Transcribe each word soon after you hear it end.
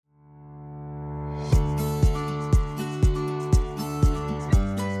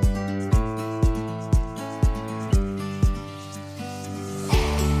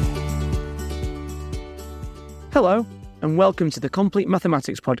Hello, and welcome to the Complete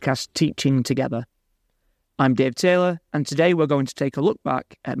Mathematics podcast, Teaching Together. I'm Dave Taylor, and today we're going to take a look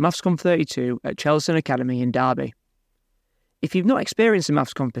back at MathsConf 32 at Chellaston Academy in Derby. If you've not experienced a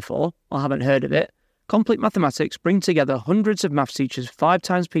MathsConf before, or haven't heard of it, Complete Mathematics bring together hundreds of maths teachers 5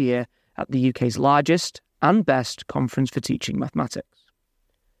 times per year at the UK's largest and best conference for teaching mathematics.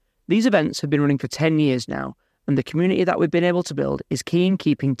 These events have been running for 10 years now, and the community that we've been able to build is key in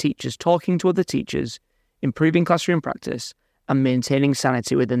keeping teachers talking to other teachers, improving classroom practice, and maintaining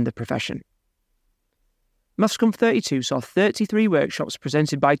sanity within the profession. MathsConf 32 saw 33 workshops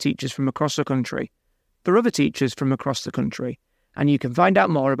presented by teachers from across the country, for other teachers from across the country, and you can find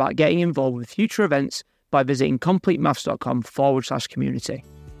out more about getting involved with future events by visiting completemaths.com/community.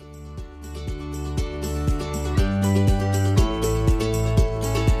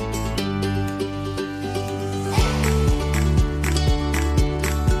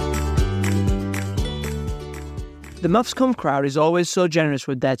 The MathsConf crowd is always so generous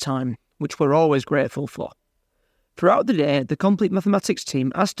with their time, which we're always grateful for. Throughout the day, the Complete Mathematics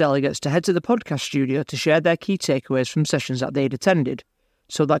team asked delegates to head to the podcast studio to share their key takeaways from sessions that they'd attended,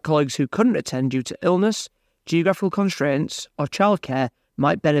 so that colleagues who couldn't attend due to illness, geographical constraints, or childcare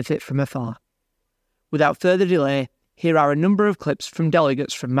might benefit from afar. Without further delay, here are a number of clips from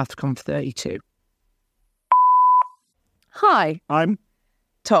delegates from MathsConf 32. Hi, I'm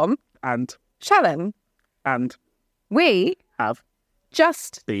Tom, and Shannon. We have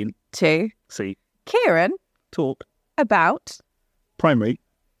just been to see Kieran talk about primary.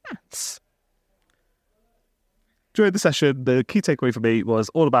 maths. During the session, the key takeaway for me was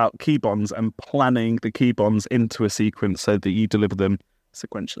all about key bonds and planning the key bonds into a sequence so that you deliver them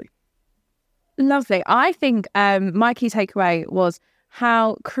sequentially. Lovely. I think my key takeaway was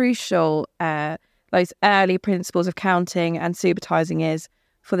how crucial those early principles of counting and supertising is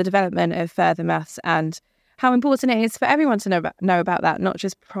for the development of further maths, and how important it is for everyone to know about that, not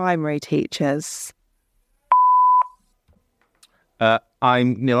just primary teachers.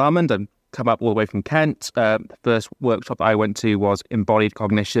 I'm Neil Armand. I'm come up all the way from Kent. The first workshop I went to was Embodied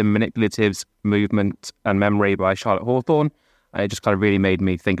Cognition, Manipulatives, Movement and Memory by Charlotte Hawthorne. And it just kind of really made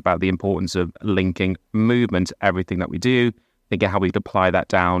me think about the importance of linking movement to everything that we do, thinking how we could apply that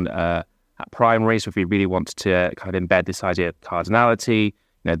down at primary. So if we really wanted to kind of embed this idea of cardinality,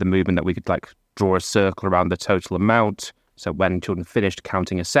 the movement that we could draw a circle around the total amount. So when children finished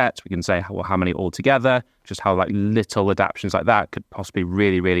counting a set, we can say, how many altogether, just how little adaptations like that could possibly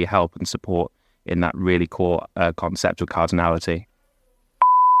really, really help and support in that really core concept of cardinality.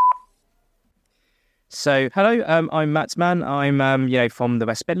 So, hello, I'm Matt Mann. I'm, from the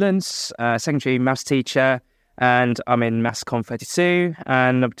West Midlands, secondary maths teacher, and I'm in MathsConf 32,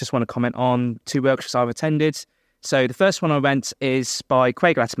 and I just want to comment on 2 workshops I've attended. So the first one I went is by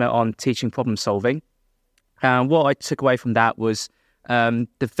Craig Latimer on teaching problem solving. And what I took away from that was the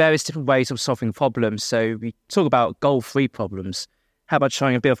various different ways of solving problems. So we talk about goal-free problems. How about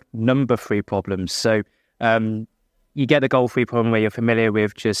trying a bit of number-free problems? So you get the goal-free problem where you're familiar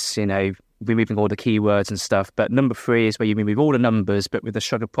with just, removing all the keywords and stuff. But number 3 is where you remove all the numbers, but with a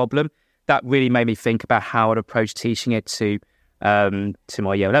struggle problem. That really made me think about how I'd approach teaching it to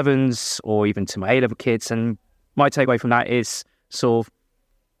my year 11s or even to my A-level kids. And my takeaway from that is sort of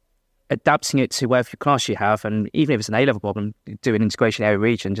adapting it to whatever class you have, and even if it's an A-level problem, do an integration area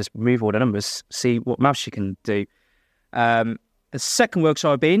region, just remove all the numbers, see what maths you can do. The second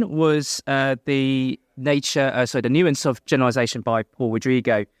workshop I've been was the nuance of generalisation by Paul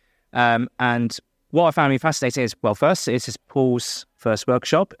Rodrigo. And what I found really fascinating is, first, this is Paul's first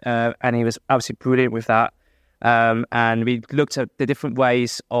workshop, and he was absolutely brilliant with that. And we looked at the different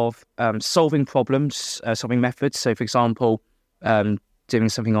ways of solving problems, solving methods. So, for example, doing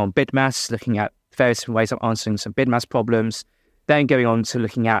something on BIDMAS, looking at various different ways of answering some BIDMAS problems, then going on to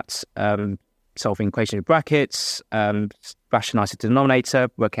looking at solving equation in brackets, rationalising the denominator,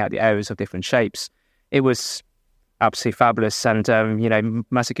 working out the areas of different shapes. It was absolutely fabulous, and,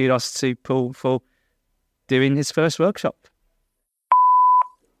 massive kudos to Paul for doing his first workshop.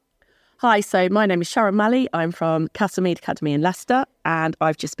 Hi, so my name is Sharon Malley. I'm from Castlemead Academy in Leicester, and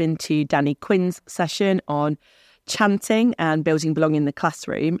I've just been to Danny Quinn's session on chanting and building belonging in the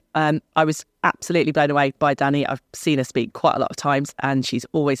classroom. I was absolutely blown away by Danny. I've seen her speak quite a lot of times, and she's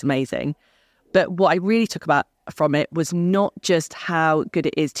always amazing. But what I really took from it was not just how good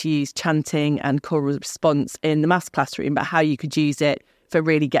it is to use chanting and choral response in the maths classroom, but how you could use it for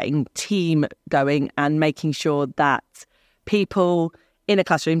really getting team going and making sure that people in a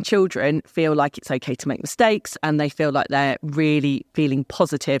classroom, children, feel like it's okay to make mistakes, and they feel like they're really feeling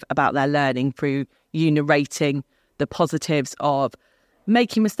positive about their learning through you narrating the positives of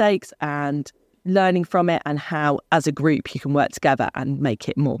making mistakes and learning from it and how, as a group, you can work together and make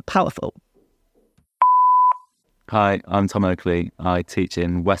it more powerful. Hi, I'm Tom Oakley. I teach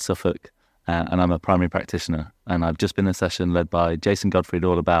in West Suffolk and I'm a primary practitioner. And I've just been in a session led by Jason Godfrey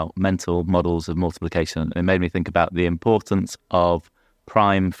all about mental models of multiplication. It made me think about the importance of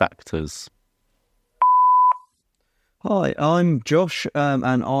prime factors. Hi, I'm Josh,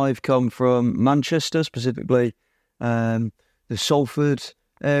 and I've come from Manchester, specifically the Salford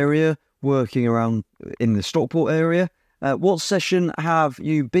area, working around in the Stockport area. What session have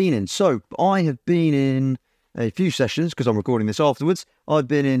you been in? So I have been in a few sessions because I'm recording this afterwards. I've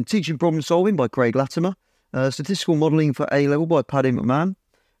been in Teaching Problem Solving by Craig Latimer, Statistical Modelling for A-Level by Paddy McMahon,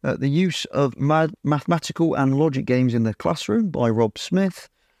 The Use of Mathematical and Logic Games in the Classroom by Rob Smith,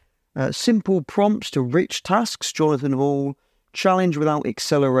 Simple Prompts to Rich Tasks, Jonathan Hall, Challenge Without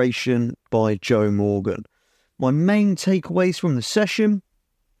Acceleration by Joe Morgan. My main takeaways from the session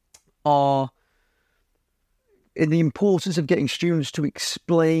are in the importance of getting students to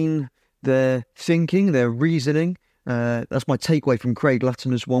explain their thinking, their reasoning. That's my takeaway from Craig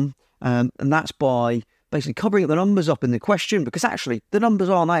Latimer's one. And that's by basically covering the numbers up in the question, because actually the numbers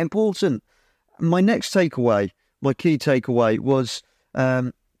aren't that important. My next takeaway, my key takeaway was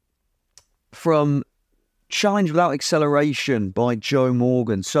from Challenge Without Acceleration by Joe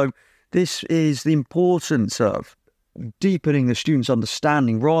Morgan. So this is the importance of deepening the students'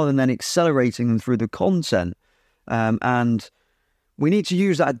 understanding rather than accelerating them through the content. And we need to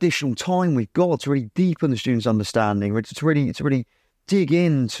use that additional time we've got to really deepen the students' understanding, to really dig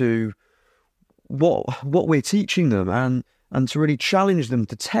into what we're teaching them and to really challenge them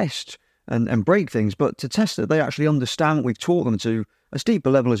to test and break things, but to test that they actually understand what we've taught them to as deep a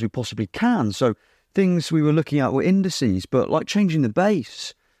level as we possibly can. So things we were looking at were indices, but like changing the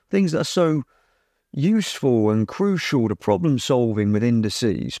base, things that are so useful and crucial to problem solving with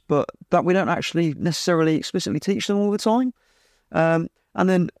indices, but that we don't actually necessarily explicitly teach them all the time. And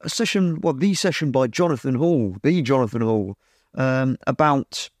then the session by Jonathan Hall,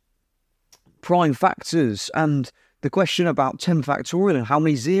 about prime factors and the question about 10 factorial and how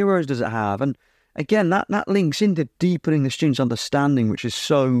many zeros does it have. And again, that links into deepening the students' understanding, which is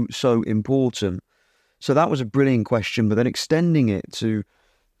so important. So that was a brilliant question, but then extending it to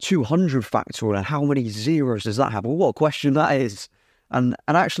 200 factorial and how many zeros does that have? Well, what a question that is. And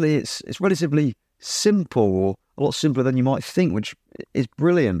actually it's relatively simple, or a lot simpler than you might think, which is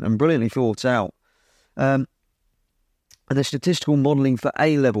brilliant and brilliantly thought out. And the statistical modelling for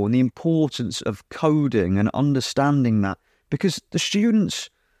A-level and the importance of coding and understanding that, because the students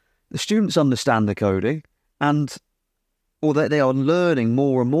understand the coding or that they are learning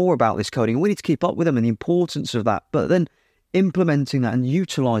more and more about this coding. And we need to keep up with them and the importance of that. But then implementing that and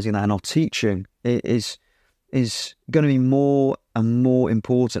utilising that in our teaching is going to be more and more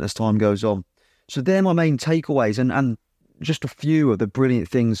important as time goes on. So they're my main takeaways and just a few of the brilliant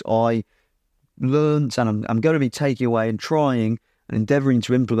things I learned and I'm going to be taking away and trying and endeavouring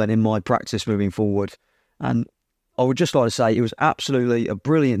to implement in my practice moving forward. And I would just like to say it was absolutely a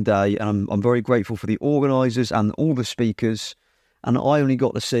brilliant day, and I'm very grateful for the organisers and all the speakers. And I only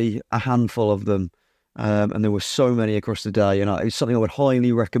got to see a handful of them, and there were so many across the day. And it's something I would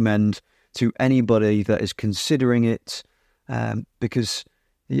highly recommend to anybody that is considering it, because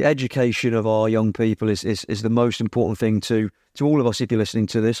the education of our young people is the most important thing to all of us if you're listening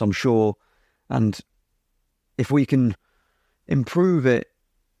to this, I'm sure. And if we can improve it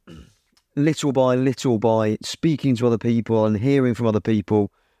little by little by speaking to other people and hearing from other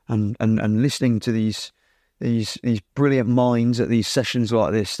people and listening to these brilliant minds at these sessions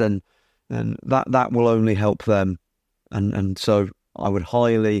like this, then that will only help them. And so I would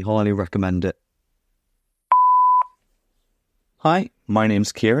highly, highly recommend it. Hi, my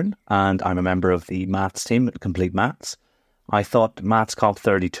name's Kieran and I'm a member of the maths team at Complete Maths. I thought Maths Conf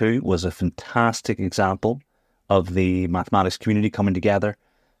 32 was a fantastic example of the mathematics community coming together.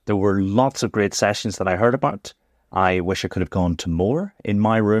 There were lots of great sessions that I heard about. I wish I could have gone to more. In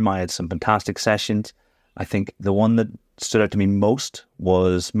my room, I had some fantastic sessions. I think the one that stood out to me most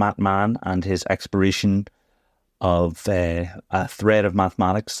was Matt Mann and his exploration of a thread of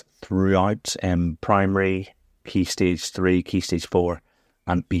mathematics throughout primary, Key Stage 3, Key Stage 4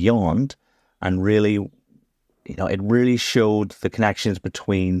 and beyond. And really, it really showed the connections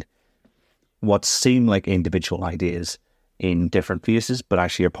between what seemed like individual ideas in different places, but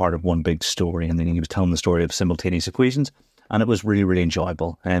actually are part of one big story. And then he was telling the story of simultaneous equations, and it was really, really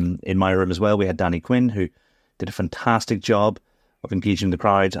enjoyable. In my room as well, we had Danny Quinn, who did a fantastic job of engaging the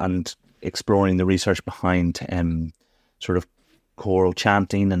crowd and exploring the research behind sort of choral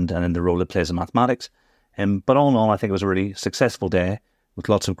chanting and the role it plays in mathematics. But all in all, I think it was a really successful day. with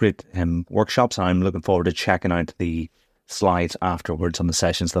lots of great workshops. I'm looking forward to checking out the slides afterwards on the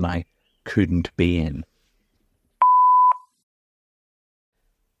sessions that I couldn't be in.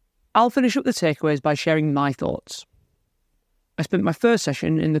 I'll finish up the takeaways by sharing my thoughts. I spent my first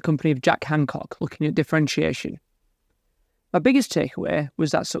session in the company of Jack Hancock looking at differentiation. My biggest takeaway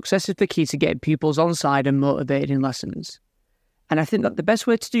was that success is the key to getting pupils on side and motivated in lessons. And I think that the best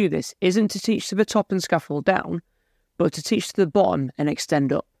way to do this isn't to teach to the top and scaffold down, but to teach to the bottom and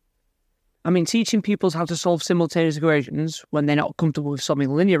extend up. I mean, teaching pupils how to solve simultaneous equations when they're not comfortable with solving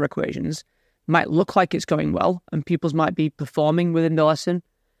linear equations might look like it's going well and pupils might be performing within the lesson,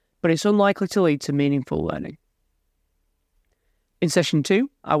 but it's unlikely to lead to meaningful learning. In session 2,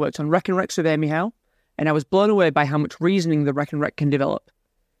 I worked on Rec and Recs with Amy Howe, and I was blown away by how much reasoning the Rec and Rec can develop,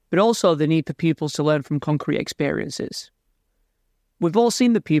 but also the need for pupils to learn from concrete experiences. We've all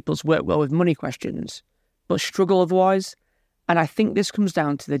seen the pupils work well with money questions, but struggle otherwise, and I think this comes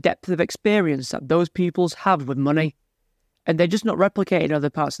down to the depth of experience that those pupils have with money, and they're just not replicated in other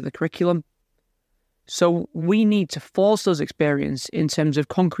parts of the curriculum. So we need to force those experiences in terms of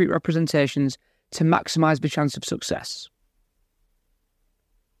concrete representations to maximise the chance of success.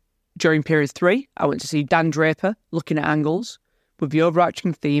 During period 3, I went to see Dan Draper looking at angles with the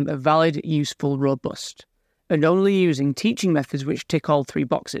overarching theme of valid, useful, robust, and only using teaching methods which tick all 3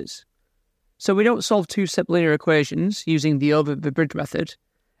 boxes. So we don't solve 2-step linear equations using the over the bridge method,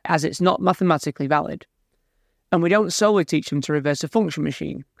 as it's not mathematically valid. And we don't solely teach them to reverse a function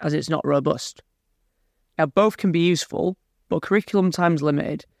machine, as it's not robust. Now, both can be useful, but curriculum time's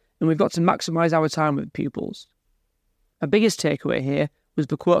limited, and we've got to maximise our time with pupils. My biggest takeaway here was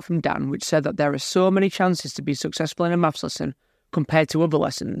the quote from Dan, which said that there are so many chances to be successful in a maths lesson compared to other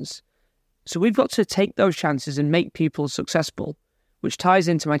lessons. So we've got to take those chances and make pupils successful, which ties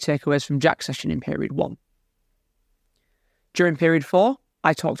into my takeaways from Jack's session in period 1. During period 4,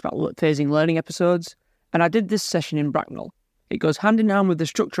 I talked about phasing learning episodes, and I did this session in Bracknell. It goes hand in hand with the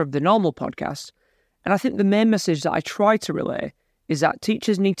structure of the normal podcast, and I think the main message that I try to relay is that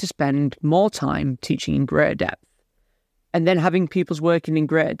teachers need to spend more time teaching in greater depth, and then having pupils working in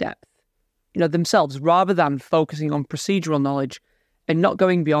greater depth, themselves, rather than focusing on procedural knowledge and not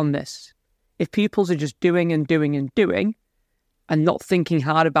going beyond this. If pupils are just doing and doing and doing, and not thinking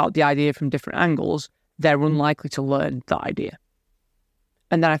hard about the idea from different angles, they're unlikely to learn that idea.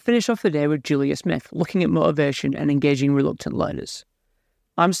 And then I finish off the day with Julia Smith, looking at motivation and engaging reluctant learners.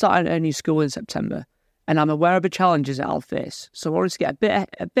 I'm starting at a new school in September, and I'm aware of the challenges that I'll face, so I wanted to get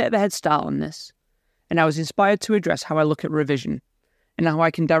a bit of a head start on this. And I was inspired to address how I look at revision, and how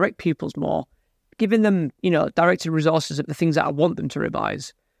I can direct pupils more, giving them, directed resources of the things that I want them to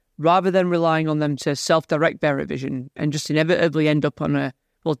revise, rather than relying on them to self-direct their revision and just inevitably end up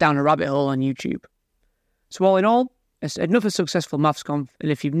down a rabbit hole on YouTube. So all in all, it's another successful MathsConf,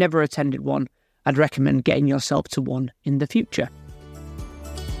 and if you've never attended one, I'd recommend getting yourself to one in the future.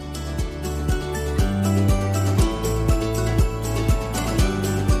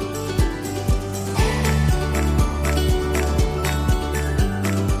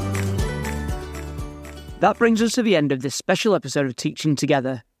 That brings us to the end of this special episode of Teaching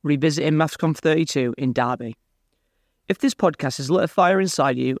Together, revisiting MathsConf 32 in Derby. If this podcast has lit a fire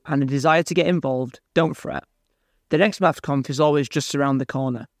inside you and a desire to get involved, don't fret. The next MathsConf is always just around the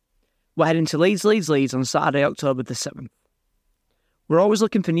corner. We're heading to Leeds on Saturday, October the 7th. We're always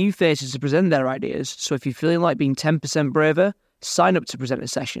looking for new faces to present their ideas, so if you're feeling like being 10% braver, sign up to present a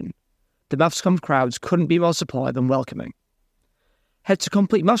session. The MathsConf crowds couldn't be more supportive and welcoming. Head to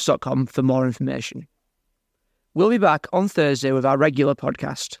CompleteMaths.com for more information. We'll be back on Thursday with our regular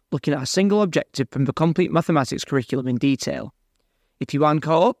podcast, looking at a single objective from the Complete Mathematics curriculum in detail. If you aren't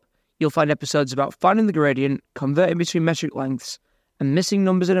caught up, you'll find episodes about finding the gradient, converting between metric lengths, and missing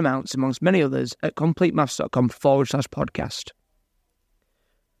numbers and amounts, amongst many others, at CompleteMaths.com/podcast.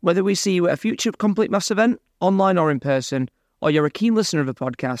 Whether we see you at a future Complete Maths event, online or in person, or you're a keen listener of the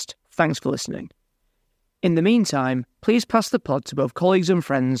podcast, thanks for listening. In the meantime, please pass the pod to both colleagues and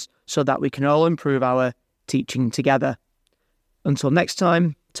friends so that we can all improve our teaching together. Until next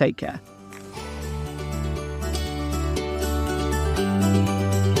time, take care.